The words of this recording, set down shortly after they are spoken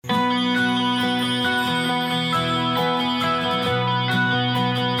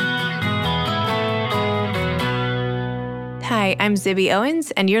Hi, I'm Zibby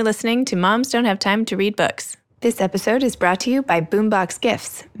Owens, and you're listening to Moms Don't Have Time to Read Books. This episode is brought to you by Boombox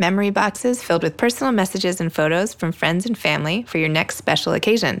Gifts, memory boxes filled with personal messages and photos from friends and family for your next special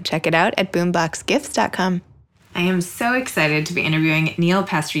occasion. Check it out at boomboxgifts.com. I am so excited to be interviewing Neil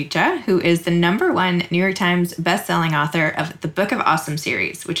Pasricha, who is the #1 New York Times bestselling author of the Book of Awesome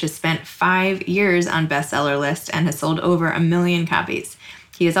series, which has spent 5 years on bestseller lists and has sold over 1 million copies.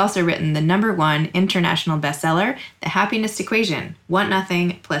 He has also written the #1 international bestseller, The Happiness Equation: Want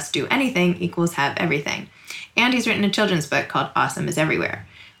Nothing plus Do Anything equals Have Everything. And he's written a children's book called Awesome is Everywhere.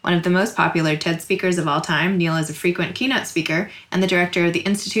 One of the most popular TED speakers of all time, Neil is a frequent keynote speaker and the director of the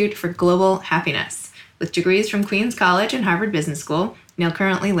Institute for Global Happiness. With degrees from Queen's College and Harvard Business School, Neil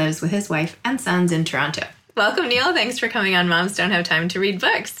currently lives with his wife and sons in Toronto. Welcome, Neil. Thanks for coming on Moms Don't Have Time to Read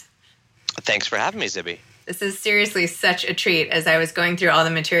Books. Thanks for having me, Zibby. This is seriously such a treat. As I was going through all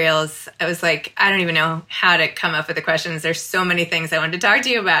the materials, I was like, I don't even know how to come up with the questions. There's so many things I wanted to talk to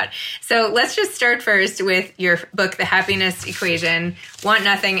you about. So let's just start first with your book, The Happiness Equation: Want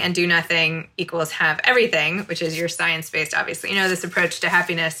Nothing and Do Nothing equals Have Everything, which is your science-based, obviously. You know, this approach to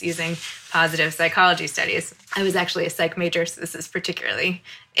happiness using positive psychology studies. I was actually a psych major, so this is particularly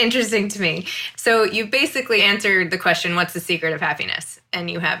interesting to me. So you basically answered the question, what's the secret of happiness? And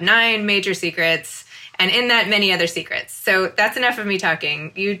you have 9 major secrets. And in that, many other secrets. So that's enough of me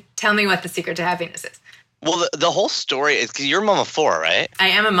talking. You tell me what the secret to happiness is. Well, the whole story is because you're a mom of 4, right? I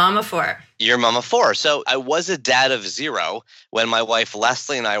am a mom of 4. You're a mom of 4. So I was a dad of 0 when my wife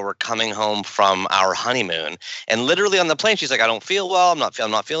Leslie and I were coming home from our honeymoon. And literally on the plane, she's like, I don't feel well. I'm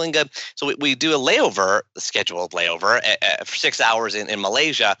not feeling good. So we do a layover, a scheduled layover for 6 hours in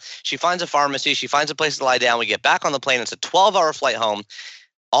Malaysia. She finds a pharmacy. She finds a place to lie down. We get back on the plane. It's a 12-hour flight home.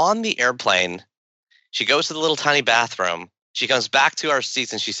 On the airplane, she goes to the little tiny bathroom. She comes back to our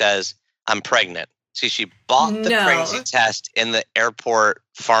seats and she says, I'm pregnant. See, she bought the pregnancy test in the airport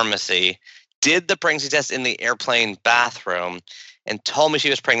pharmacy, did the pregnancy test in the airplane bathroom, and told me she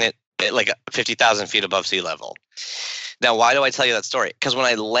was pregnant at like 50,000 feet above sea level. Now, why do I tell you that story? Because when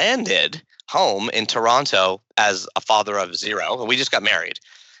I landed home in Toronto as a father of 0, and we just got married,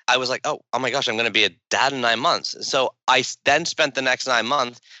 I was like, oh my gosh, I'm going to be a dad in 9 months. So I then spent the next 9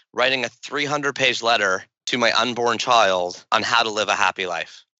 months writing a 300-page letter to my unborn child on how to live a happy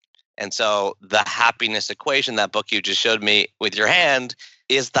life. And so the happiness equation, that book you just showed me with your hand,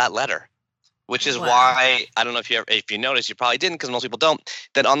 is that letter, which is why, I don't know if you noticed, you probably didn't because most people don't,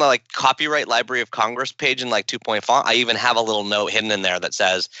 that on the like Copyright Library of Congress page in like 2-point font, I even have a little note hidden in there that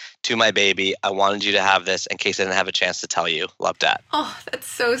says, to my baby, I wanted you to have this in case I didn't have a chance to tell you. Love that. Oh, that's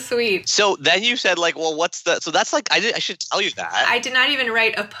so sweet. So then you said like, well, so that's like, I should tell you that. I did not even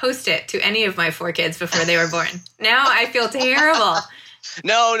write a Post-it to any of my 4 kids before they were born. Now I feel terrible.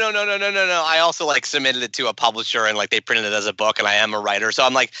 No. I also like submitted it to a publisher and like they printed it as a book and I am a writer. So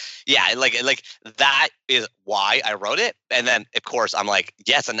I'm like, yeah, like that is why I wrote it. And then of course I'm like,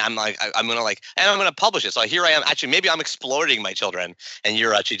 yes. And I'm like, I'm going to publish it. So here I am. Actually, maybe I'm exploiting my children and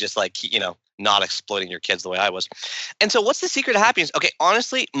you're actually just like, not exploiting your kids the way I was. And so what's the secret of happiness? Okay,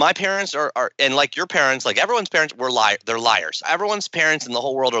 honestly, my parents are and like your parents, like everyone's parents they're liars. Everyone's parents in the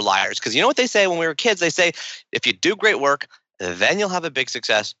whole world are liars. Because you know what they say when we were kids? They say, if you do great work, then you'll have a big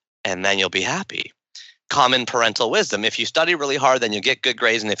success, and then you'll be happy. Common parental wisdom. If you study really hard, then you'll get good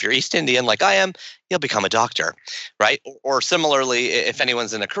grades. And if you're East Indian like I am, you'll become a doctor, right? Or similarly, if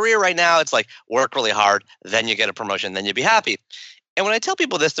anyone's in a career right now, it's like work really hard, then you get a promotion, then you'll be happy. And when I tell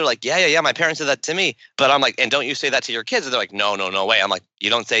people this, they're like, yeah, my parents said that to me. But I'm like, and don't you say that to your kids? And they're like, no way. I'm like,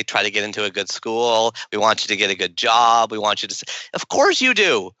 you don't say try to get into a good school. We want you to get a good job. We want you to say, of course you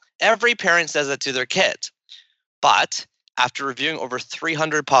do. Every parent says that to their kids. But after reviewing over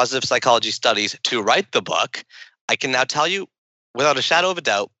 300 positive psychology studies to write the book, I can now tell you without a shadow of a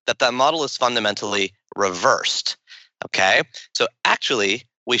doubt that that model is fundamentally reversed. Okay? So actually,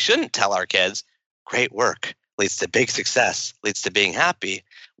 we shouldn't tell our kids, great work leads to big success, leads to being happy.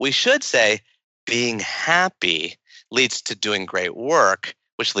 We should say, being happy leads to doing great work,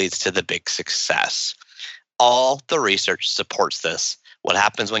 which leads to the big success. All the research supports this. What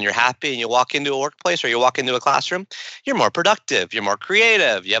happens when you're happy and you walk into a workplace or you walk into a classroom? You're more productive, you're more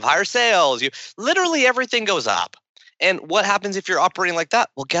creative, you have higher sales, literally everything goes up. And what happens if you're operating like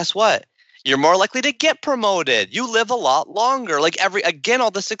that? Well, guess what? You're more likely to get promoted. You live a lot longer. Again, all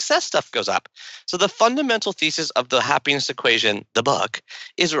the success stuff goes up. So the fundamental thesis of the happiness equation, the book,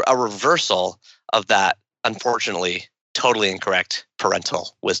 is a reversal of that, unfortunately, totally incorrect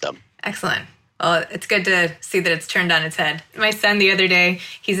parental wisdom. Excellent. Well, it's good to see that it's turned on its head. My son the other day,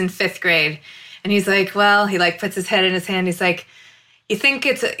 he's in 5th grade, and he's like, he puts his head in his hand. He's like, you think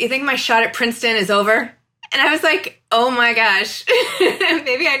my shot at Princeton is over? And I was like, oh my gosh,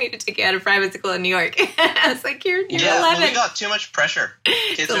 maybe I need to take you out of private school in New York. I was like, you're 11. Well, we got too much pressure.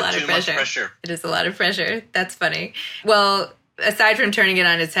 Kids It's a are lot too of pressure. much pressure. It is a lot of pressure. That's funny. Well, aside from turning it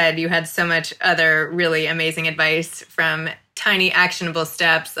on its head, you had so much other really amazing advice, from tiny actionable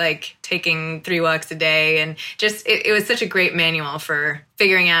steps like taking 3 walks a day, and just it was such a great manual for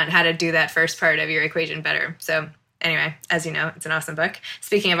figuring out how to do that first part of your equation better. So anyway, as you know, it's an awesome book.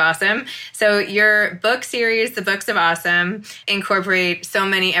 Speaking of awesome, so your book series, The Books of Awesome, incorporate so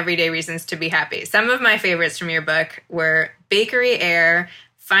many everyday reasons to be happy. Some of my favorites from your book were Bakery Air,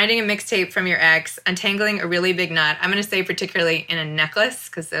 Finding a Mixtape from Your Ex, Untangling a Really Big Knot. I'm going to say particularly in a necklace,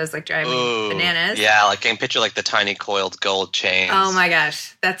 because those like drive me bananas. Yeah, like can picture like the tiny coiled gold chains. Oh my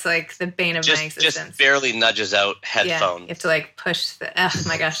gosh, that's like the bane of my existence. Just barely nudges out headphones. Yeah, you have to like push the, oh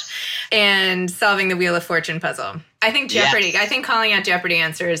my gosh. And Solving the Wheel of Fortune puzzle. I think Jeopardy, Yes. I think calling out Jeopardy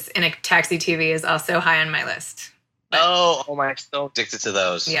answers in a taxi TV is also high on my list. Oh my, I'm so addicted to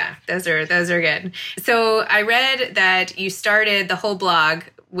those. Yeah, those are good. So I read that you started the whole blog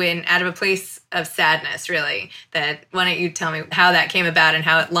when out of a place of sadness, really. Why don't you tell me how that came about and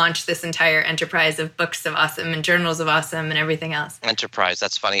how it launched this entire enterprise of Books of Awesome and Journals of Awesome and everything else? Enterprise,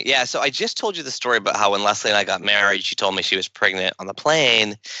 that's funny. Yeah, so I just told you the story about how when Leslie and I got married, she told me she was pregnant on the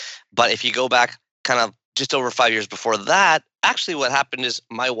plane. But if you go back kind of just over 5 years before that, actually what happened is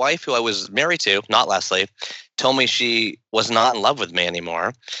my wife, who I was married to, not Leslie, told me she was not in love with me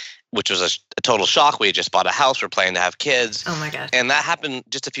anymore, which was a total shock. We had just bought a house. We're planning to have kids. Oh, my gosh. And that happened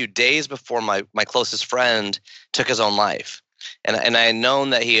just a few days before my closest friend took his own life. And I had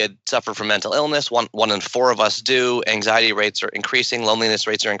known that he had suffered from mental illness. One in 4 of us do. Anxiety rates are increasing. Loneliness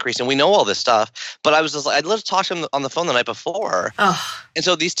rates are increasing. We know all this stuff. But I was just like, I'd literally talked to him on the phone the night before. Oh. And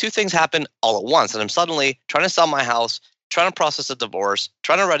so these 2 things happen all at once. And I'm suddenly trying to sell my house, trying to process a divorce,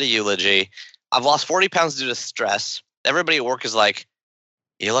 trying to write a eulogy. I've lost 40 pounds due to stress. Everybody at work is like,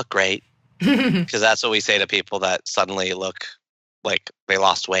 you look great. Because that's what we say to people that suddenly look like they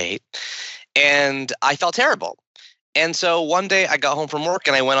lost weight. And I felt terrible. And so one day I got home from work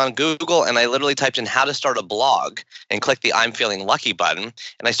and I went on Google and I literally typed in how to start a blog and clicked the I'm feeling lucky button.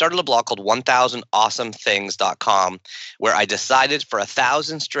 And I started a blog called 1000awesomethings.com, where I decided for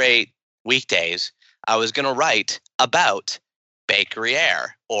 1,000 straight weekdays I was going to write about bakery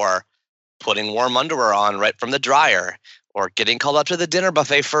air, or putting warm underwear on right from the dryer, or getting called up to the dinner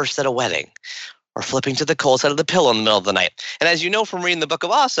buffet first at a wedding, or flipping to the cold side of the pillow in the middle of the night. And as you know from reading the Book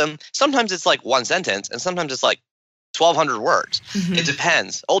of Awesome, sometimes it's like 1 sentence and sometimes it's like 1,200 words. Mm-hmm. It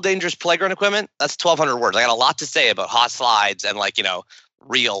depends. Old Dangerous Playground Equipment, that's 1,200 words. I got a lot to say about hot slides and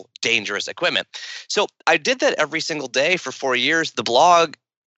real dangerous equipment. So I did that every single day for 4 years. The blog,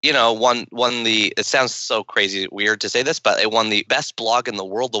 won the, it sounds so crazy weird to say this, but it won the Best Blog in the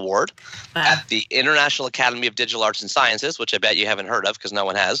World award at the International Academy of Digital Arts and Sciences, which I bet you haven't heard of because no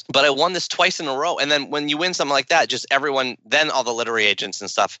one has. But I won this twice in a row. And then when you win something like that, just everyone, then all the literary agents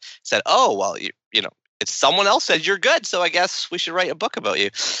and stuff said, oh, well, it's someone else said you're good, so I guess we should write a book about you.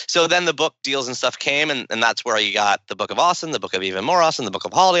 So then the book deals and stuff came, and that's where you got the Book of Awesome, the Book of Even More Awesome, the Book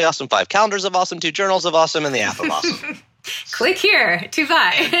of Holiday Awesome, 5 Calendars of Awesome, 2 Journals of Awesome, and the App of Awesome. Click here to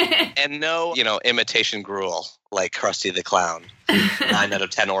buy. And no, imitation gruel like Krusty the Clown. 9 out of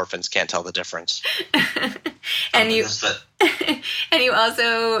 10 orphans can't tell the difference. And you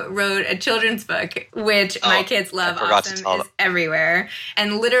also wrote a children's book, which my kids love. Awesome is everywhere.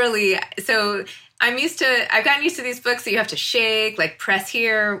 And literally, so I've gotten used to these books that you have to shake, like press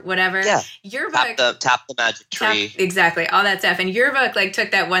here, whatever. Yeah. Your book, tap the magic tree. Exactly, all that stuff. And your book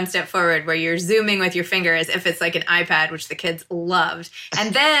took that one step forward, where you're zooming with your finger as if it's like an iPad, which the kids loved.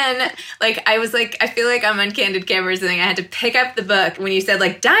 And then I was like, I feel like I'm on Candid Camera or something. I had to pick up the book when you said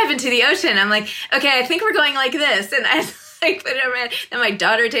dive into the ocean. I'm like, okay, I think we're going like this. And I put it around. Then my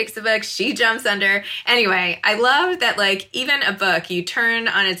daughter takes the book. She jumps under. Anyway, I love that even a book you turn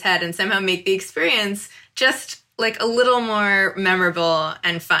on its head and somehow make the experience just a little more memorable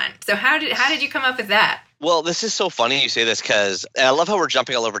and fun. So how did you come up with that? Well, this is so funny you say this, because I love how we're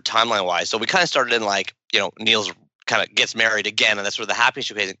jumping all over timeline wise. So we kind of started in Neil's kind of gets married again, and that's where the happiness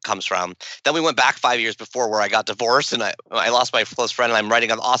equation comes from. Then we went back 5 years before, where I got divorced and I lost my close friend, and I'm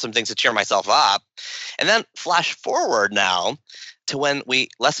writing on awesome things to cheer myself up. And then flash forward now to when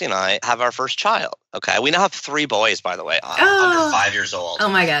Leslie and I have our first child. Okay, we now have 3 boys, by the way, under 5 years old. Oh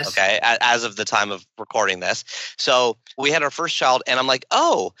my gosh. Okay, as of the time of recording this. So we had our first child, and I'm like,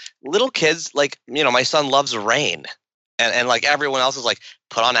 oh, little kids, my son loves rain, and everyone else is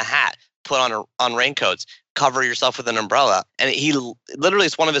put on a hat, put on raincoats, cover yourself with an umbrella. And he literally,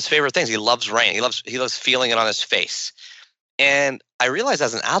 it's one of his favorite things. He loves rain. He loves feeling it on his face. And I realized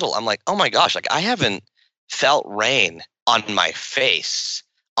as an adult, I'm like, oh my gosh, I haven't felt rain on my face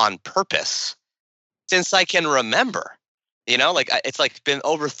on purpose since I can remember. It's like been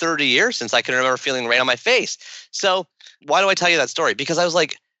over 30 years since I can remember feeling rain on my face. So why do I tell you that story? Because I was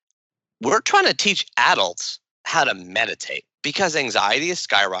like, we're trying to teach adults how to meditate because anxiety is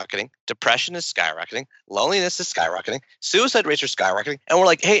skyrocketing, depression is skyrocketing, loneliness is skyrocketing, suicide rates are skyrocketing. And we're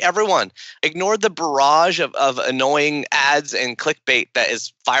like, hey, everyone, ignore the barrage of annoying ads and clickbait that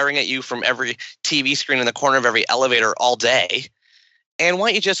is firing at you from every TV screen in the corner of every elevator all day. And why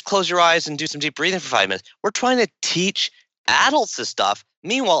don't you just close your eyes and do some deep breathing for 5 minutes? We're trying to teach adults this stuff.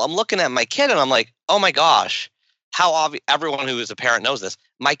 Meanwhile, I'm looking at my kid and I'm like, oh my gosh, how obvious. Everyone who is a parent knows this.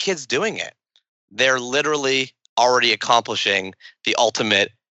 My kid's doing it. They're literally already accomplishing the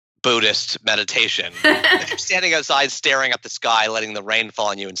ultimate Buddhist meditation. If you're standing outside staring at the sky, letting the rain fall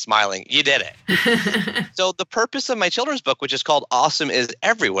on you and smiling, you did it. So the purpose of my children's book, which is called Awesome is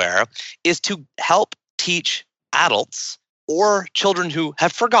Everywhere, is to help teach adults or children who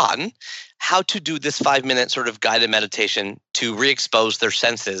have forgotten how to do this 5-minute sort of guided meditation to re-expose their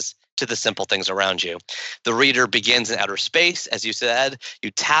senses to the simple things around you. The reader begins in outer space, as you said.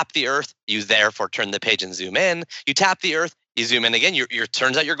 You tap the earth, you therefore turn the page and zoom in. You tap the earth, you zoom in again.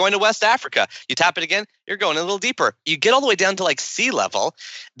 Turns out you're going to West Africa. You tap it again, you're going a little deeper. You get all the way down to like sea level.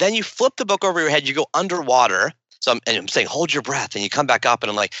 Then you flip the book over your head, you go underwater. So I'm saying, hold your breath, and you come back up, and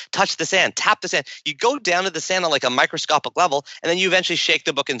I'm like, touch the sand, tap the sand. You go down to the sand on like a microscopic level, and then you eventually shake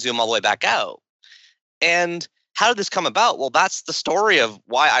the book and zoom all the way back out. And how did this come about? Well, that's the story of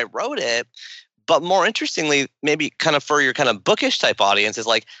why I wrote it. But more interestingly, maybe kind of for your kind of bookish type audience, is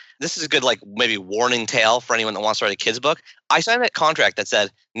like, this is a good like maybe warning tale for anyone that wants to write a kid's book. I signed that contract that said,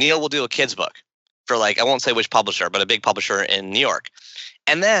 Neil will do a kid's book for like, I won't say which publisher, but a big publisher in New York.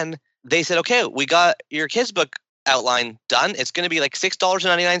 And then they said, okay, we got your kid's book outline done. It's going to be like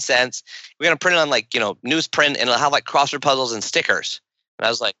 $6.99. We're going to print it on like, newsprint, and it'll have like crossword puzzles and stickers. And I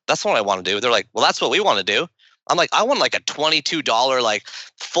was like, that's what I want to do. They're like, well, that's what we want to do. I'm like, I want like a $22 like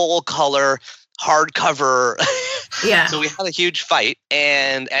full color hardcover. Yeah. So we had a huge fight,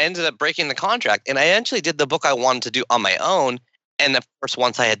 and I ended up breaking the contract. And I eventually did the book I wanted to do on my own. And of course,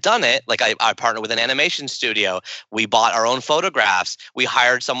 once I had done it, like I partnered with an animation studio. We bought our own photographs. We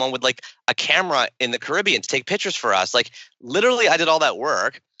hired someone with like a camera in the Caribbean to take pictures for us. Like literally, I did all that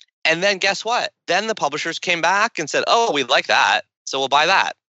work. And then guess what? Then the publishers came back and said, oh, we like that, so we'll buy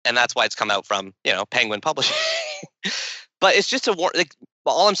that. And that's why it's come out from, Penguin Publishing. But it's just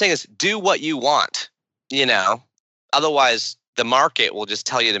all I'm saying is do what you want, Otherwise, the market will just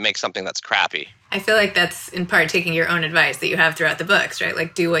tell you to make something that's crappy. I feel like that's in part taking your own advice that you have throughout the books, right?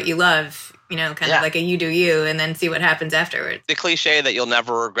 Like do what you love, kind of like a you do you, and then see what happens afterwards. The cliche that you'll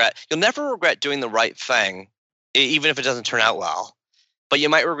never regret doing the right thing, even if it doesn't turn out well. But you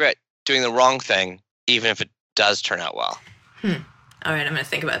might regret doing the wrong thing, even if it does turn out well. All right, I'm going to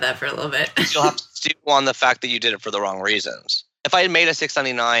think about that for a little bit. You'll have to stew on the fact that you did it for the wrong reasons. If I had made a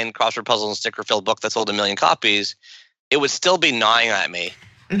 $6.99 crossword puzzle and sticker-filled book that sold 1 million copies, it would still be gnawing at me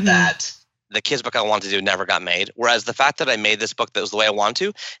that the kids' book I wanted to do never got made. Whereas the fact that I made this book that was the way I wanted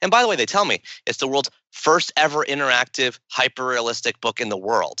to, and by the way, they tell me it's the world's first ever interactive, hyper-realistic book in the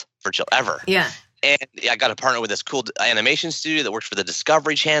world for children ever. Yeah. And I got to partner with this cool animation studio that works for the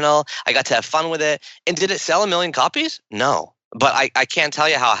Discovery Channel. I got to have fun with it. And did it sell 1 million copies? No. But I can't tell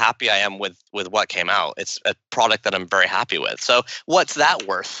you how happy I am with what came out. It's a product that I'm very happy with. So what's that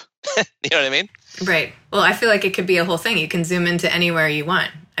worth? You know what I mean? Right. Well, I feel like it could be a whole thing. You can zoom into anywhere you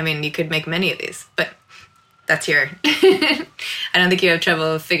want. I mean, you could make many of these, but that's your... I don't think you have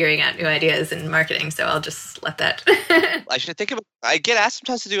trouble figuring out new ideas in marketing, so I'll just let that... I should think about... I get asked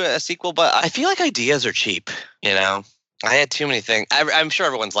sometimes to do a sequel, but I feel like ideas are cheap, I had too many things. I'm sure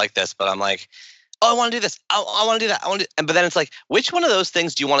everyone's like this, but I'm like... Oh, I want to do this. I want to do that. But then it's like, which one of those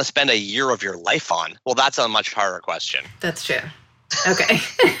things do you want to spend a year of your life on? Well, that's a much harder question. That's true. Okay.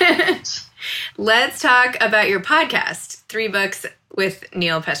 Let's talk about your podcast, 3 Books with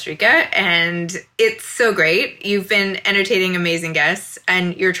Neil Pasricha. And it's so great. You've been entertaining amazing guests,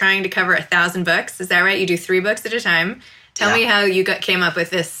 and you're trying to cover 1,000 books. Is that right? You do 3 books at a time. Tell me how you came up with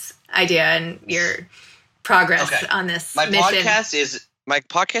this idea and your progress on this mission. My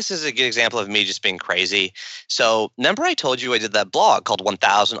podcast is a good example of me just being crazy. So remember I told you I did that blog called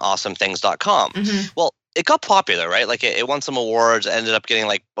 1000awesomethings.com. Well, it got popular, right? Like it won some awards, ended up getting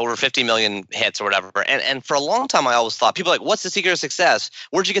like over 50 million hits or whatever. And for a long time, I always thought, people are like, what's the secret of success?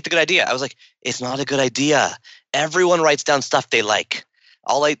 Where'd you get the good idea? I was like, it's not a good idea. Everyone writes down stuff they like.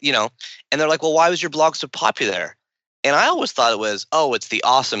 And they're like, well, why was your blog so popular? And I always thought it was, oh, it's the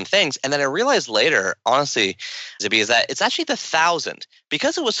awesome things. And then I realized later, honestly, Zibby, is that it's actually the 1,000.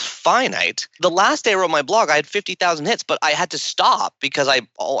 Because it was finite, the last day I wrote my blog, I had 50,000 hits, but I had to stop because I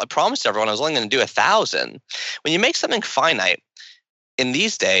promised everyone I was only going to do 1,000. When you make something finite, in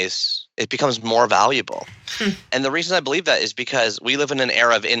these days, it becomes more valuable. And the reason I believe that is because we live in an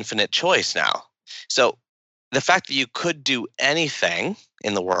era of infinite choice now. So the fact that you could do anything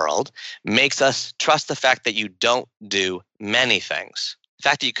in the world makes us trust the fact that you don't do many things. The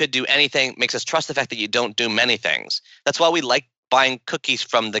fact that you could do anything makes us trust the fact that you don't do many things. That's why we like buying cookies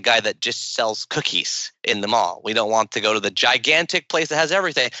from the guy that just sells cookies in the mall. We don't want to go to the gigantic place that has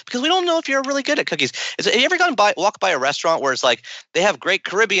everything because we don't know if you're really good at cookies. Have you ever walk by a restaurant where it's like they have great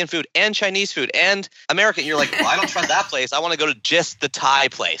Caribbean food and Chinese food and American? You're like, well, I don't trust that place. I want to go to just the Thai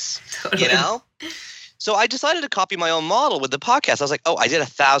place, you know? So I decided to copy my own model with the podcast. I was like, oh, I did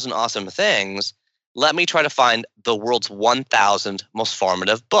 1,000 awesome things. Let me try to find the world's 1,000 most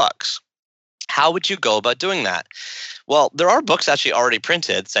formative books. How would you go about doing that? Well, there are books actually already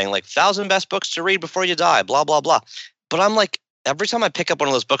printed saying like 1,000 best books to read before you die, blah, blah, blah. But I'm like, every time I pick up one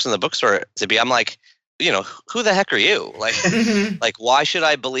of those books in the bookstore, Zibby, I'm like, who the heck are you? Like, like, why should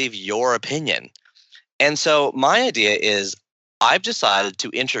I believe your opinion? And so my idea is I've decided to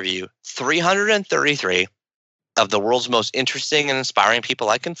interview 333 of the world's most interesting and inspiring people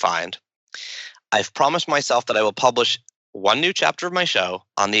I can find. I've promised myself that I will publish one new chapter of my show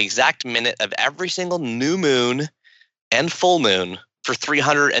on the exact minute of every single new moon and full moon for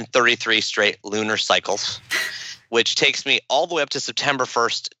 333 straight lunar cycles, which takes me all the way up to September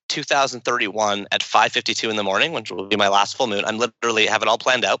 1st, 2031 at 5:52 in the morning, which will be my last full moon. I'm literally have it all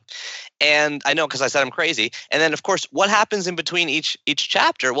planned out. And I know because I said I'm crazy. And then, of course, what happens in between each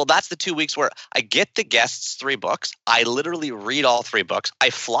chapter? Well, that's the 2 weeks where I get the guests 3 books. I literally read all 3 books.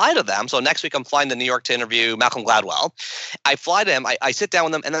 I fly to them. So next week I'm flying to New York to interview Malcolm Gladwell. I fly to him. I sit down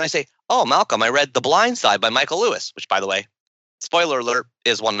with them. And then I say, oh, Malcolm, I read The Blind Side by Michael Lewis, which, by the way, spoiler alert,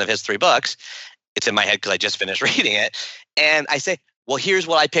 is one of his 3 books. It's in my head because I just finished reading it. And I say, well, here's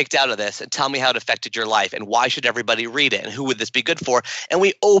what I picked out of this and tell me how it affected your life and why should everybody read it and who would this be good for? And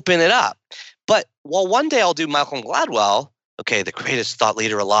we open it up. But while one day I'll do Malcolm Gladwell, okay, the greatest thought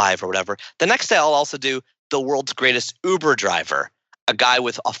leader alive or whatever, the next day I'll also do the world's greatest Uber driver, a guy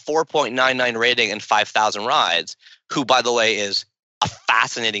with a 4.99 rating and 5,000 rides, who, by the way, is a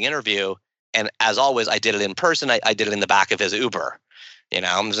fascinating interview. And as always, I did it in person. I did it in the back of his Uber. It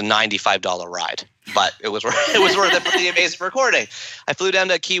was a $95 ride, but it was worth it for the amazing recording. I flew down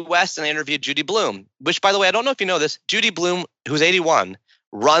to Key West and I interviewed Judy Blume, which, by the way, I don't know if you know this. Judy Blume, who's 81,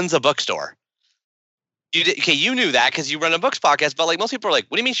 runs a bookstore. You knew that because you run a books podcast, but like most people are like,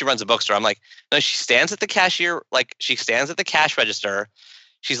 what do you mean she runs a bookstore? I'm like, no, she stands at the cashier, like she stands at the cash register.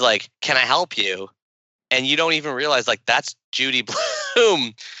 She's like, can I help you? And you don't even realize like that's Judy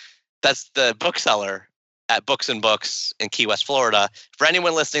Blume. That's the bookseller at Books and Books in Key West, Florida. For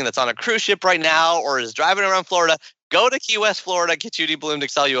anyone listening that's on a cruise ship right now or is driving around Florida, go to Key West, Florida, get Judy Blume to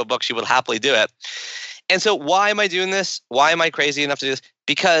sell you a book. She would happily do it. And so why am I doing this? Why am I crazy enough to do this?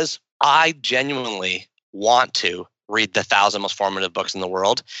 Because I genuinely want to read the 1,000 most formative books in the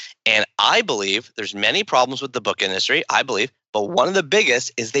world. And I believe there's many problems with the book industry, I believe, but one of the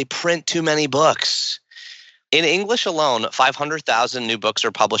biggest is they print too many books. In English alone, 500,000 new books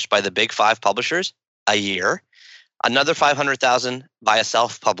are published by the big 5 publishers a year, another 500,000 via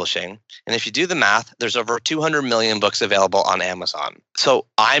self-publishing. And if you do the math, there's over 200 million books available on Amazon. So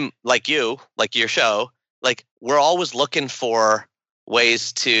I'm like you, like your show, like we're always looking for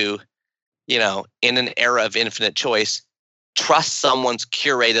ways to, in an era of infinite choice, trust someone's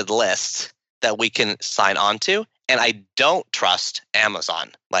curated list that we can sign on to. And I don't trust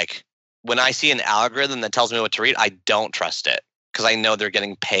Amazon. Like when I see an algorithm that tells me what to read, I don't trust it because I know they're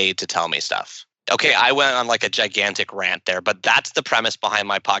getting paid to tell me stuff. Okay, I went on like a gigantic rant there, but that's the premise behind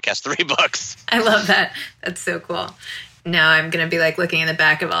my podcast, 3 books. I love that. That's so cool. Now I'm going to be like looking in the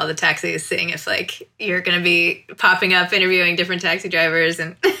back of all the taxis, seeing if like you're going to be popping up, interviewing different taxi drivers,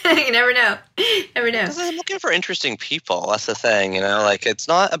 and you never know. Never know. I'm looking for interesting people. That's the thing, like it's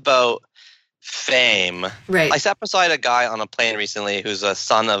not about fame. Right. I sat beside a guy on a plane recently who's a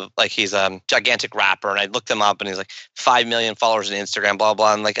son of he's a gigantic rapper, and I looked him up and he's like 5 million followers on Instagram, blah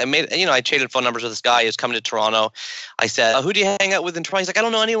blah. And like I traded phone numbers with this guy. He was coming to Toronto. I said, who do you hang out with in Toronto? He's like, I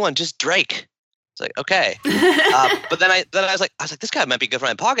don't know anyone, just Drake. It's like, okay. But then I was like, this guy might be good for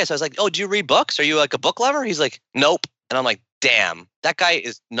my podcast. I was like, oh, do you read books? Are you like a book lover? He's like, nope. And I'm like, damn, that guy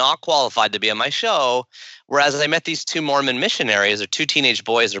is not qualified to be on my show. Whereas I met these 2 Mormon missionaries, they're 2 teenage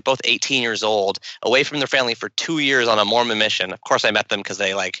boys. They're both 18 years old, away from their family for 2 years on a Mormon mission. Of course, I met them because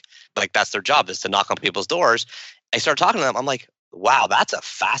they like that's their job, is to knock on people's doors. I started talking to them. I'm like, wow, that's a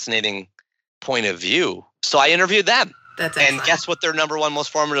fascinating point of view. So I interviewed them. That's excellent. And guess what their number one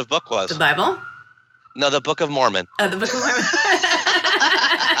most formative book was? The Bible? No, the Book of Mormon. Oh, the Book of Mormon.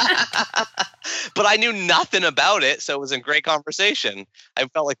 But I knew nothing about it, so it was a great conversation. I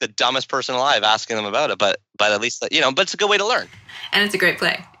felt like the dumbest person alive asking them about it, but at least, but it's a good way to learn. And it's a great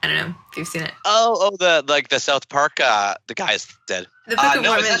play. I don't know if you've seen it. Oh, the South Park, the guys did. The Book of no,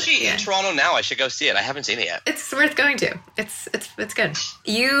 Mormon, it's actually in Toronto now. I should go see it. I haven't seen it yet. It's worth going to. It's good.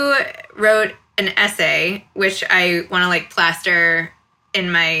 You wrote an essay, which I want to plaster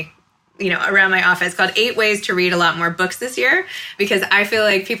in my, around my office, called 8 Ways to Read a Lot More Books This Year, because I feel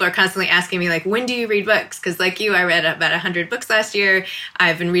like people are constantly asking me, when do you read books? Because like you, I read about 100 books last year.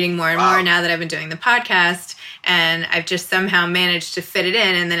 I've been reading more and more now that I've been doing the podcast, and I've just somehow managed to fit it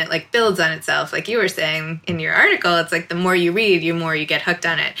in, and then it builds on itself. Like you were saying in your article, it's the more you read, the more you get hooked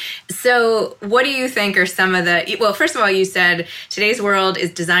on it. So what do you think are some of the, well, first of all, you said today's world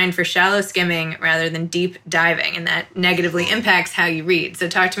is designed for shallow skimming rather than deep diving, and that negatively impacts how you read. So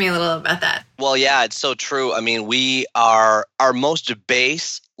talk to me a little about that. Well, yeah, it's so true. I mean, we are, our most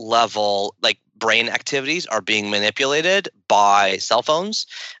base level, brain activities are being manipulated by cell phones,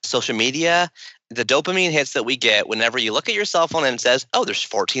 social media. The dopamine hits that we get whenever you look at your cell phone and it says, oh, there's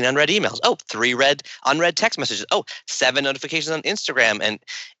 14 unread emails. Oh, 3 unread text messages. Oh, 7 notifications on Instagram.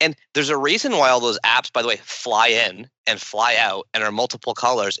 And there's a reason why all those apps, by the way, fly in and fly out and are multiple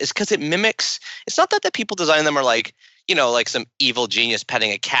colors. It's because it mimics, it's not that the people designing them are like some evil genius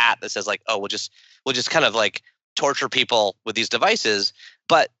petting a cat that says oh, we'll just kind of torture people with these devices.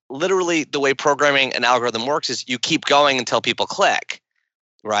 But literally the way programming an algorithm works is you keep going until people click,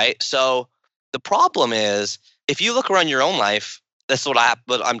 right? So the problem is, if you look around your own life, this is what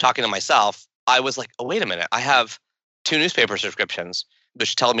I'm talking to myself. I was like, oh, wait a minute. I have 2 newspaper subscriptions,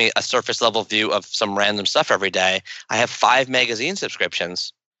 which tell me a surface level view of some random stuff every day. I have 5 magazine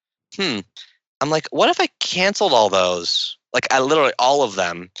subscriptions. I'm like, what if I canceled all those? I literally all of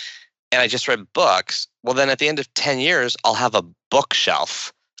them, and I just read books. Well, then at the end of 10 years, I'll have a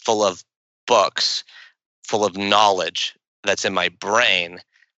bookshelf full of books, full of knowledge that's in my brain,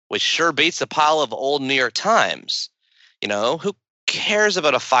 which sure beats a pile of old New York Times. Who cares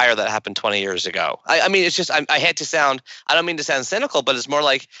about a fire that happened 20 years ago? I mean, it's just, I don't mean to sound cynical, but it's more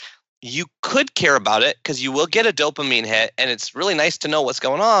like you could care about it because you will get a dopamine hit, and it's really nice to know what's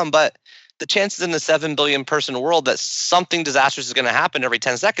going on, but the chances in the 7 billion person world that something disastrous is going to happen every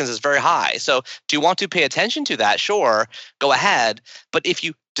 10 seconds is very high. So do you want to pay attention to that? Sure, go ahead. But if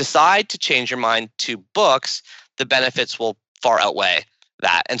you decide to change your mind to books, the benefits will far outweigh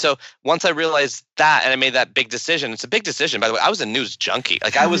that. And so once I realized that and I made that big decision, it's a big decision, by the way. I was a news junkie.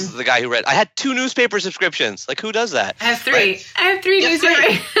 I was the guy who read, I had 2 newspaper subscriptions. Who does that? I have 3. Right? I have 3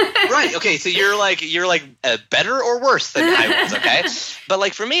 newspapers. Right. Okay. So you're better or worse than I was. Okay.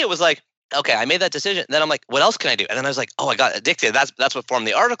 But for me, it was okay, I made that decision. Then I'm like, what else can I do? And then I was like, oh, I got addicted. That's what formed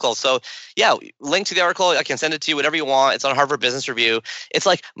the article. So yeah, link to the article. I can send it to you, whatever you want. It's on Harvard Business Review. It's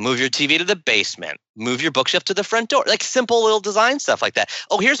move your TV to the basement, move your bookshelf to the front door, simple little design stuff like that.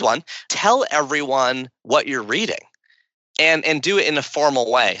 Oh, here's one. Tell everyone what you're reading. And do it in a formal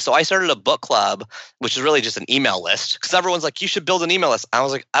way. So I started a book club, which is really just an email list, because everyone's like, you should build an email list. I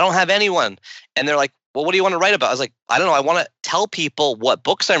was like, I don't have anyone. And they're like, well, what do you want to write about? I was like, I don't know. I want to tell people what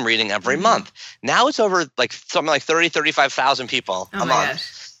books I'm reading every month. Now it's over something like 30, 35,000 people a month.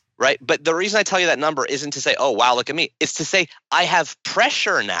 Gosh. Right? But the reason I tell you that number isn't to say, oh, wow, look at me. It's to say I have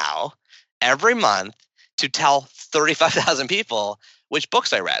pressure now every month to tell 35,000 people which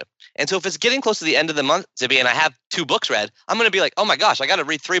books I read. And so if it's getting close to the end of the month, Zibby, and I have 2 books read, I'm going to be like, oh my gosh, I got to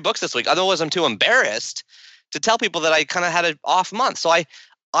read 3 books this week. Otherwise, I'm too embarrassed to tell people that I kind of had an off month. So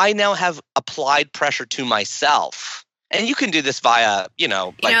I now have applied pressure to myself. And you can do this via,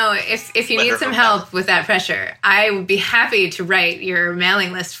 if you need some help with that pressure, I would be happy to write your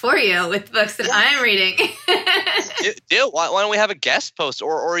mailing list for you with books that I'm reading. Why don't we have a guest post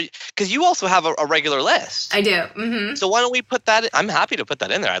or because you also have a regular list. I do. Mm-hmm. So why don't we put that? I'm happy to put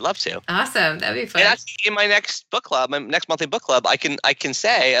that in there. I'd love to. Awesome. That'd be fun. And actually, in my next book club, my next monthly book club, I can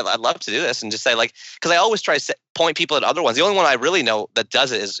say I'd love to do this and just say because I always try to point people at other ones. The only one I really know that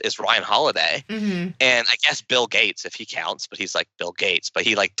does it is Ryan Holiday, and I guess Bill Gates if he counts, but he's like Bill Gates, but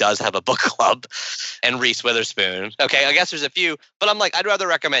he does have a book club, and Reese Witherspoon. Okay, I guess there's a few, but I'm like I'd rather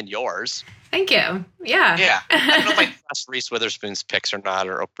recommend yours. Thank you. Yeah. Yeah. I don't know if I trust Reese Witherspoon's picks or not,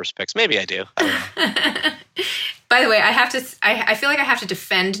 or Oprah's picks. Maybe I do. I don't know. By the way, I feel like I have to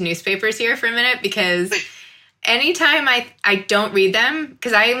defend newspapers here for a minute because anytime I don't read them,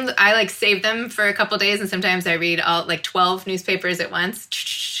 because I save them for a couple days, and sometimes I read all 12 newspapers at once,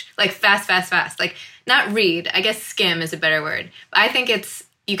 fast. not read, I guess skim is a better word. I think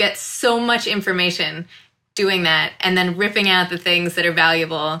you get so much information doing that and then ripping out the things that are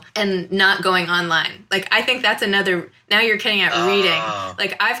valuable and not going online. Like, I think that's another, now you're getting at reading.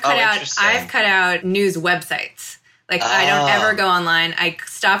 Like, I've cut out news websites. Like, I don't ever go online. I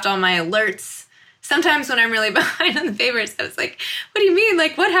stopped all my alerts. Sometimes when I'm really behind on the papers, I was like, what do you mean?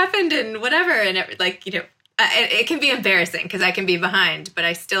 Like, what happened and whatever? And it can be embarrassing because I can be behind, but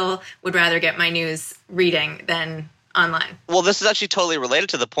I still would rather get my news reading than online. Well, this is actually totally related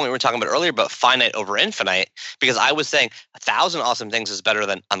to the point we were talking about earlier about finite over infinite, because I was saying 1,000 awesome things is better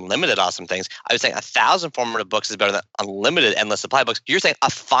than unlimited awesome things. I was saying 1,000 formative books is better than unlimited endless supply books. You're saying a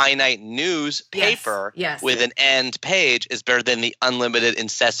finite news paper with an end page is better than the unlimited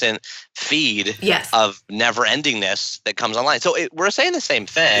incessant feed of never-endingness that comes online. So we're saying the same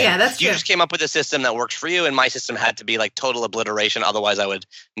thing. Yeah, that's true. You just came up with a system that works for you, and my system had to be like total obliteration. Otherwise, I would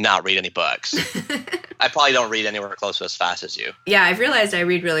not read any books. I probably don't read anywhere close to as fast as you. Yeah, I've realized I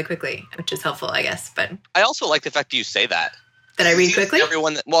read really quickly, which is helpful, I guess. But I also like the fact that you say that. That I read quickly?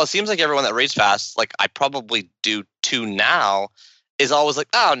 It seems like everyone that reads fast, like I probably do too now, is always like,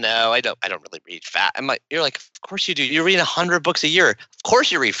 oh no, I don't really read fast. You're like, of course you do. You're reading 100 books a year. Of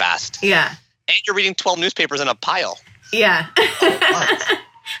course you read fast. Yeah. And you're reading 12 newspapers in a pile. Yeah.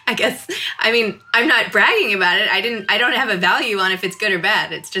 I guess, I'm not bragging about it. I don't have a value on if it's good or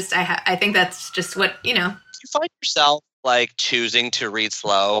bad. It's just, I think that's just what, Do you find yourself like choosing to read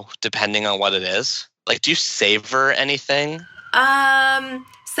slow depending on what it is? Like, do you savor anything?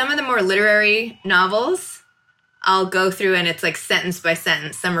 Some of the more literary novels, I'll go through and it's like sentence by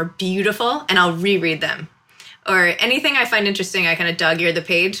sentence. Some are beautiful and I'll reread them. Or anything I find interesting, I kind of dog ear the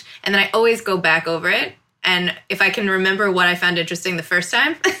page and then I always go back over it. And if I can remember what I found interesting the first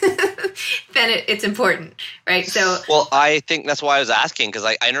time, then it's important, right? So, well, I think that's why I was asking, because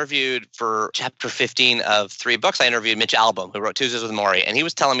I interviewed for chapter 15 of 3 books. I interviewed Mitch Albom, who wrote Tuesdays with Morrie, and he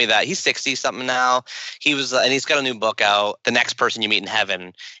was telling me that he's 60 something now. And he's got a new book out, The Next Person You Meet in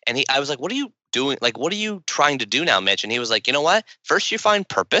Heaven. And I was like, what are you doing? Like, what are you trying to do now, Mitch? And he was like, you know what? First you find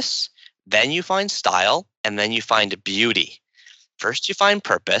purpose, then you find style, and then you find beauty. First you find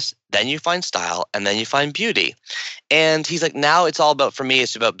purpose, then you find style, and then you find beauty. And he's like, now it's all about, for me,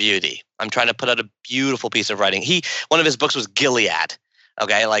 it's about beauty. I'm trying to put out a beautiful piece of writing. One of his books was Gilead,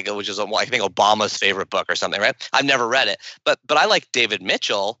 okay, which is I think Obama's favorite book or something, right? I've never read it, but I like David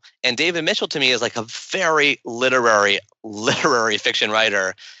Mitchell, and David Mitchell to me is like a very literary fiction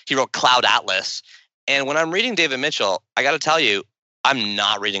writer. He wrote Cloud Atlas, and when I'm reading David Mitchell, I got to tell you, I'm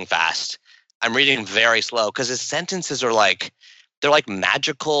not reading fast. I'm reading very slow because his sentences are like, they're like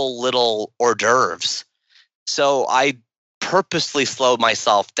magical little hors d'oeuvres. So I purposely slowed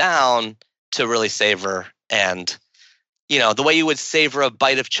myself down to really savor, and the way you would savor a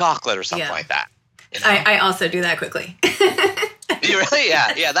bite of chocolate or something like that. I also do that quickly. You really?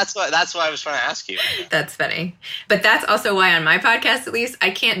 Yeah. That's why I was trying to ask you. That's funny. But that's also why on my podcast, at least,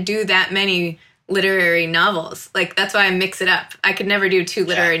 I can't do that many literary novels. Like, that's why I mix it up. I could never do 2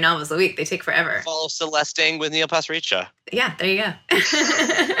 literary novels a week. They take forever. Follow Celestine with Neil Pasricha. Yeah, there you go.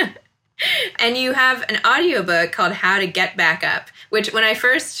 And you have an audiobook called How to Get Back Up, which when I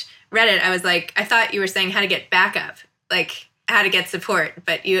first read it, I was like, I thought you were saying how to get back up, like how to get support,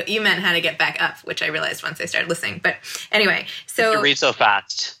 but you meant how to get back up, which I realized once I started listening. But anyway, so you read so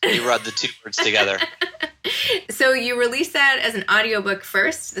fast. You read the 2 words together. So you released that as an audiobook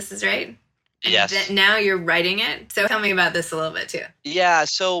first. This is right? And yes. Now you're writing it. So tell me about this a little bit too. Yeah.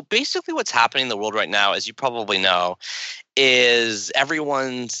 So basically what's happening in the world right now, as you probably know, is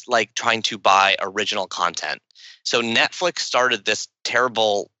everyone's like trying to buy original content. So Netflix started this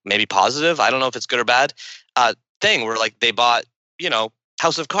terrible, maybe positive, I don't know if it's good or bad, thing where like they bought,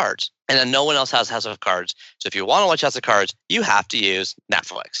 House of Cards. And then no one else has House of Cards. So if you want to watch House of Cards, you have to use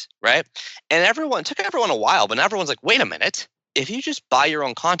Netflix, right? And it took everyone a while, but now everyone's like, wait a minute. If you just buy your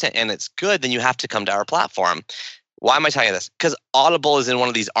own content and it's good, then you have to come to our platform. Why am I telling you this? Because Audible is in one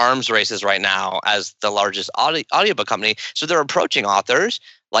of these arms races right now as the largest audiobook company. So they're approaching authors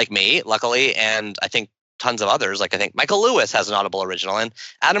like me, luckily, and I think tons of others. Like I think Michael Lewis has an Audible original and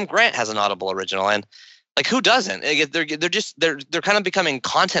Adam Grant has an Audible original. And like who doesn't? They're kind of becoming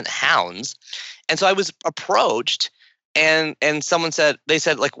content hounds. And so I was approached and someone said,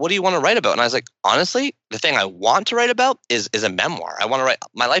 like, what do you want to write about? And I was like, honestly, the thing I want to write about is a memoir. I want to write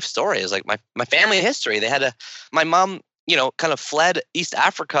my life story is like my family history. My mom, kind of fled East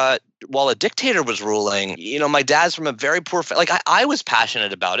Africa while a dictator was ruling. My dad's from a very poor, I was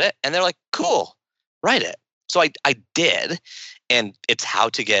passionate about it and they're like, cool, write it. So I did. And it's how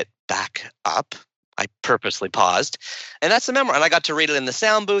to get back up. I purposely paused. And that's the memoir. And I got to read it in the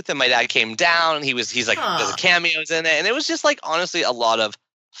sound booth, and my dad came down, and he's like, there's cameos in it. And it was just like, honestly, a lot of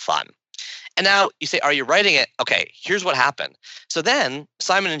fun. And now you say, are you writing it? Okay, here's what happened. So then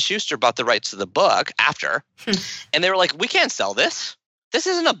Simon & Schuster bought the rights to the book after, and they were like, we can't sell this. This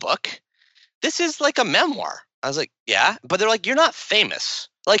isn't a book. This is like a memoir. I was like, yeah. But they're like, you're not famous.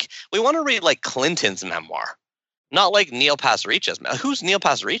 Like, we want to read like Clinton's memoir, not like Neil Pasricha's. Who's Neil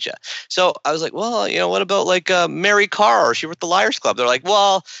Pasricha? So I was like, well, what about like Mary Carr? She wrote The Liars Club. They're like,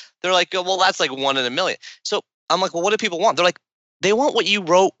 well, that's like 1 in a million. So I'm like, well, what do people want? They're like, they want what you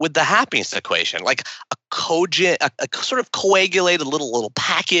wrote with the happiness equation, like a cogent, a sort of coagulated little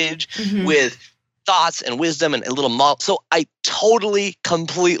package with thoughts and wisdom and a little model. So I totally,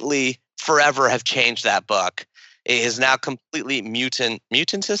 completely, forever have changed that book. It is now completely mutant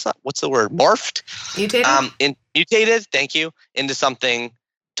is not, what's the word? Morphed? Mutated? Mutated, thank you, into something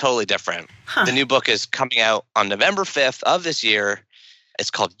totally different. The new book is coming out on November 5th of this year. It's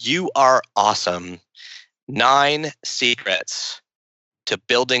called You Are Awesome: 9 Secrets to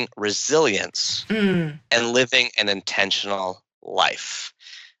Building Resilience and Living an Intentional Life.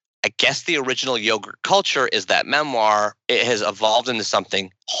 I guess the original Yogurt Culture is that memoir. It has evolved into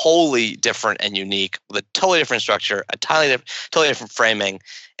something wholly different and unique with a totally different structure, a totally different framing.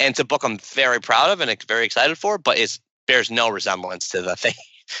 And it's a book I'm very proud of and very excited for, but it bears no resemblance to the thing,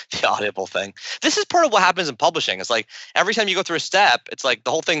 the Audible thing. This is part of what happens in publishing. It's like every time you go through a step, it's like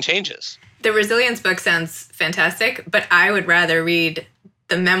the whole thing changes. The resilience book sounds fantastic, but I would rather read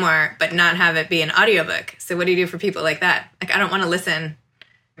the memoir but not have it be an audiobook. So what do you do for people like that? Like, I don't want to listen,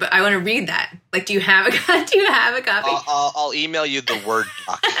 but I want to read that. Like, do you have a copy? I'll email you the Word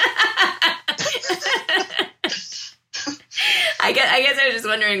doc. I guess I was just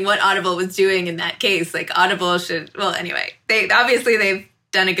wondering what Audible was doing in that case. Like, Audible should, well, anyway, they've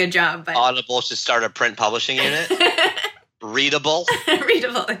done a good job. But Audible should start a print publishing unit. Readable.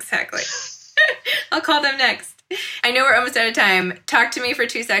 Readable, exactly. I'll call them next. I know we're almost out of time. Talk to me for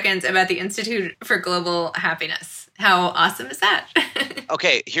 2 seconds about the Institute for Global Happiness. How awesome is that?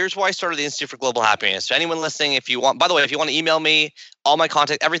 Okay, here's why I started the Institute for Global Happiness. So anyone listening, if you want to email me, all my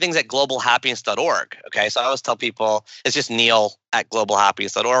contact, everything's at globalhappiness.org. Okay, so I always tell people it's just Neil at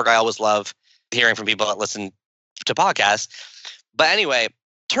globalhappiness.org. I always love hearing from people that listen to podcasts. But anyway,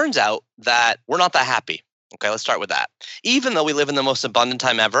 turns out that we're not that happy. Okay, let's start with that. Even though we live in the most abundant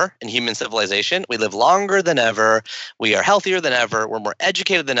time ever in human civilization, we live longer than ever, we are healthier than ever, we're more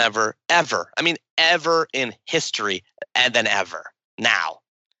educated than ever. I mean, ever in history than ever now.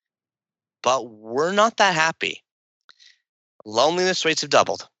 But we're not that happy. Loneliness rates have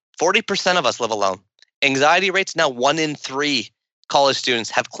doubled. 40% of us live alone. Anxiety rates now 1 in 3 college students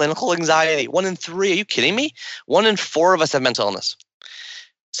have clinical anxiety. 1 in 3, are you kidding me? 1 in 4 of us have mental illness.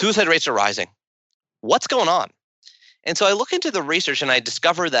 Suicide rates are rising. What's going on? And so I look into the research and I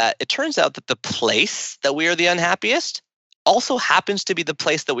discover that it turns out that the place that we are the unhappiest also happens to be the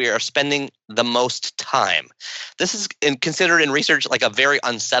place that we are spending the most time. This is considered in research like a very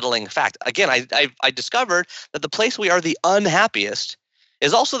unsettling fact. Again, I discovered that the place we are the unhappiest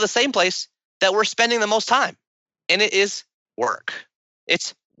is also the same place that we're spending the most time. And it is work.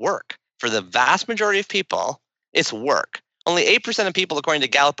 It's work. For the vast majority of people, it's work. Only 8% of people, according to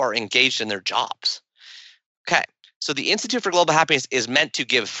Gallup, are engaged in their jobs. Okay, so the Institute for Global Happiness is meant to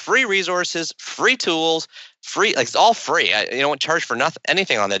give free resources, free tools, it's all free. You don't charge for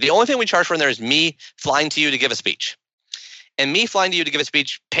anything on there. The only thing we charge for in there is me flying to you to give a speech. And me flying to you to give a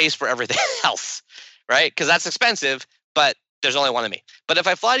speech pays for everything else, right? Because that's expensive, but there's only one of me. But if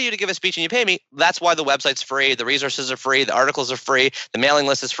I fly to you to give a speech and you pay me, that's why the website's free, the resources are free, the articles are free, the mailing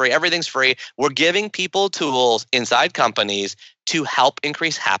list is free, everything's free. We're giving people tools inside companies to help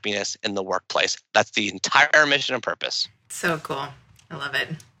increase happiness in the workplace. That's the entire mission and purpose. So cool. I love it.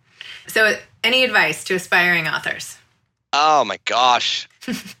 So any advice to aspiring authors? Oh my gosh.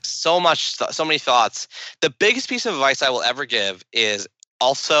 So many thoughts. The biggest piece of advice I will ever give is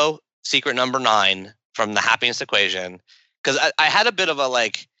also secret number 9 from the happiness equation. Because I had a bit of a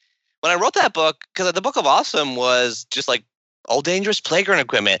when I wrote that book, because the Book of Awesome was just like old dangerous playground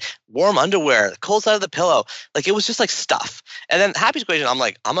equipment, warm underwear, the cold side of the pillow. Like it was just like stuff. And then happiness equation, I'm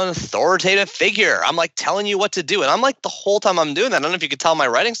like, I'm an authoritative figure. I'm like telling you what to do. And I'm like the whole time I'm doing that, I don't know if you could tell my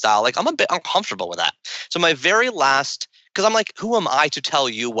writing style, like I'm a bit uncomfortable with that. So my very last, because I'm like, who am I to tell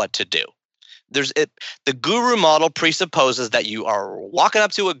you what to do? The guru model presupposes that you are walking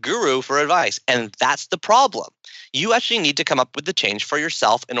up to a guru for advice, and that's the problem. You actually need to come up with the change for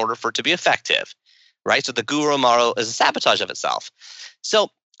yourself in order for it to be effective, right? So the guru model is a sabotage of itself. So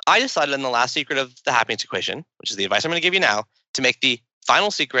I decided in the last secret of the happiness equation, which is the advice I'm going to give you now, to make the final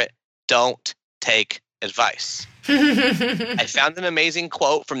secret: don't take advice. I found an amazing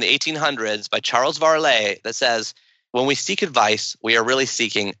quote from the 1800s by Charles Varley that says, when we seek advice, we are really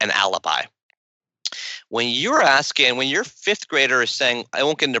seeking an alibi. When your fifth grader is saying, I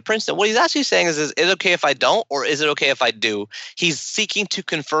won't get into Princeton, what he's actually saying is it okay if I don't, or is it okay if I do? He's seeking to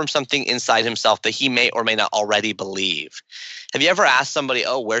confirm something inside himself that he may or may not already believe. Have you ever asked somebody,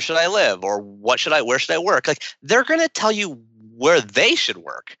 oh, where should I live? Or where should I work? Like, they're going to tell you where they should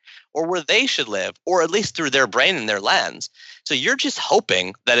work or where they should live, or at least through their brain and their lens. So you're just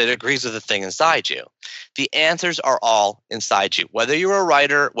hoping that it agrees with the thing inside you. The answers are all inside you. Whether you're a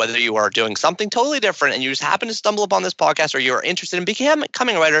writer, whether you are doing something totally different and you just happen to stumble upon this podcast, or you're interested in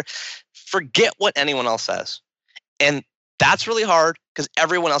becoming a writer, forget what anyone else says. And that's really hard because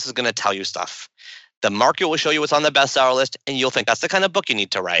everyone else is going to tell you stuff. The market will show you what's on the bestseller list, and you'll think that's the kind of book you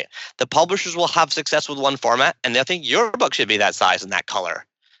need to write. The publishers will have success with one format, and they'll think your book should be that size and that color.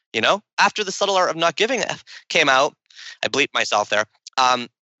 After The Subtle Art of Not Giving came out, I bleeped myself there.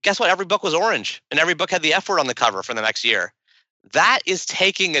 Guess what? Every book was orange, and every book had the F word on the cover for the next year. That is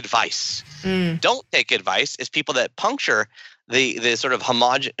taking advice. Don't take advice is people that puncture the sort of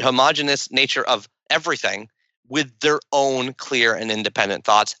homogeneous nature of everything with their own clear and independent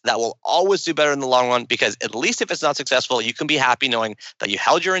thoughts that will always do better in the long run, because at least if it's not successful, you can be happy knowing that you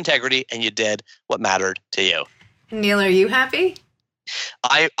held your integrity and you did what mattered to you. Neil, are you happy?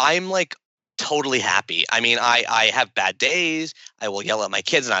 I'm like totally happy. I mean, I have bad days. I will yell at my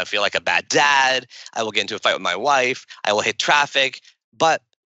kids and I feel like a bad dad. I will get into a fight with my wife. I will hit traffic. But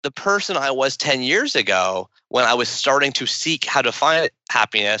the person I was 10 years ago, when I was starting to seek how to find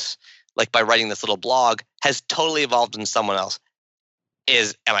happiness, like by writing this little blog, has totally evolved into someone else.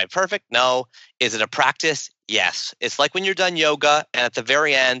 Am I perfect? No. Is it a practice? Yes. It's like when you're done yoga and at the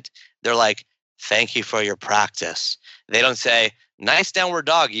very end, they're like, thank you for your practice. They don't say, nice downward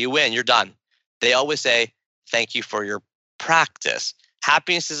dog, you win, you're done. They always say, thank you for your practice.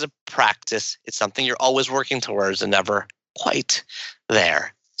 Happiness is a practice. It's something you're always working towards and never quite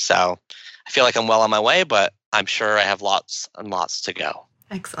there. So I feel like I'm well on my way, but I'm sure I have lots and lots to go.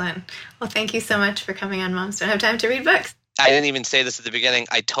 Excellent. Well, thank you so much for coming on Moms Don't Have Time to Read Books. I didn't even say this at the beginning.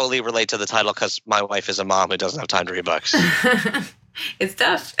 I totally relate to the title because my wife is a mom who doesn't have time to read books. It's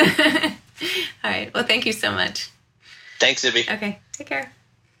tough. All right. Well, thank you so much. Thanks, Zibby. Okay. Take care.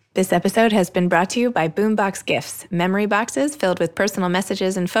 This episode has been brought to you by Boombox Gifts, memory boxes filled with personal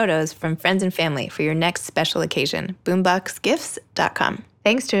messages and photos from friends and family for your next special occasion. Boomboxgifts.com.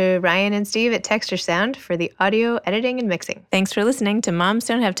 Thanks to Ryan and Steve at Texture Sound for the audio editing and mixing. Thanks for listening to Moms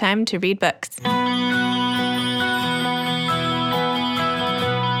Don't Have Time to Read Books.